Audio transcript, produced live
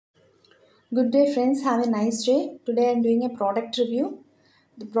Good day, friends. Have a nice day. Today I'm doing a product review.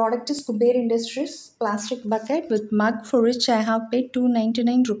 The product is Kuber Industries plastic bucket with mug for which I have paid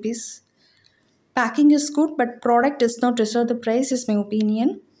 299 rupees. Packing is good, but product does not deserve the price, is my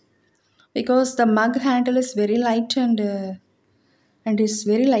opinion, because the mug handle is very light and is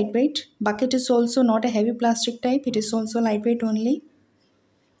very lightweight. Bucket is also not a heavy plastic type. It is also lightweight only.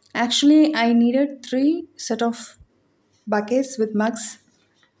 Actually, I needed three set of buckets with mugs.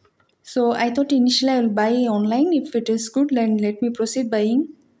 So I thought initially I will buy online. If it is good, then let me proceed buying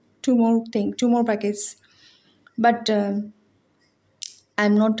two more packets. But I'm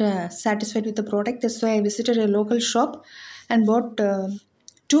not satisfied with the product. That's why I visited a local shop and bought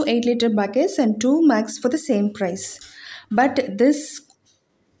two 8-liter buckets and two mugs for the same price. But this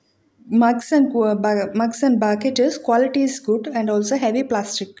mugs and bucket is quality is good and also heavy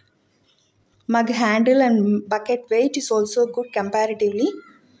plastic. Mug handle and bucket weight is also good comparatively.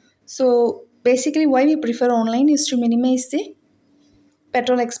 So basically, why we prefer online is to minimize the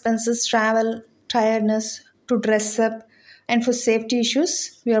petrol expenses, travel, tiredness, to dress up, and for safety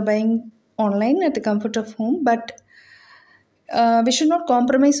issues, we are buying online at the comfort of home. But we should not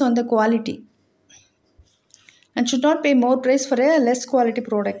compromise on the quality and should not pay more price for a less quality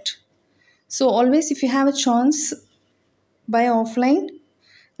product. So always, if you have a chance, buy offline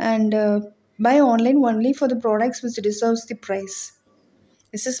and buy online only for the products which deserves the price.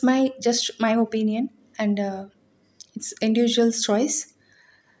 This is my just my opinion, and it's individual's choice.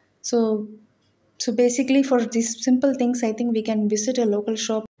 So, so basically, for these simple things, I think we can visit a local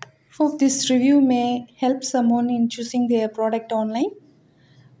shop. Hope this review may help someone in choosing their product online.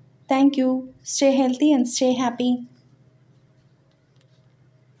 Thank you. Stay healthy and stay happy.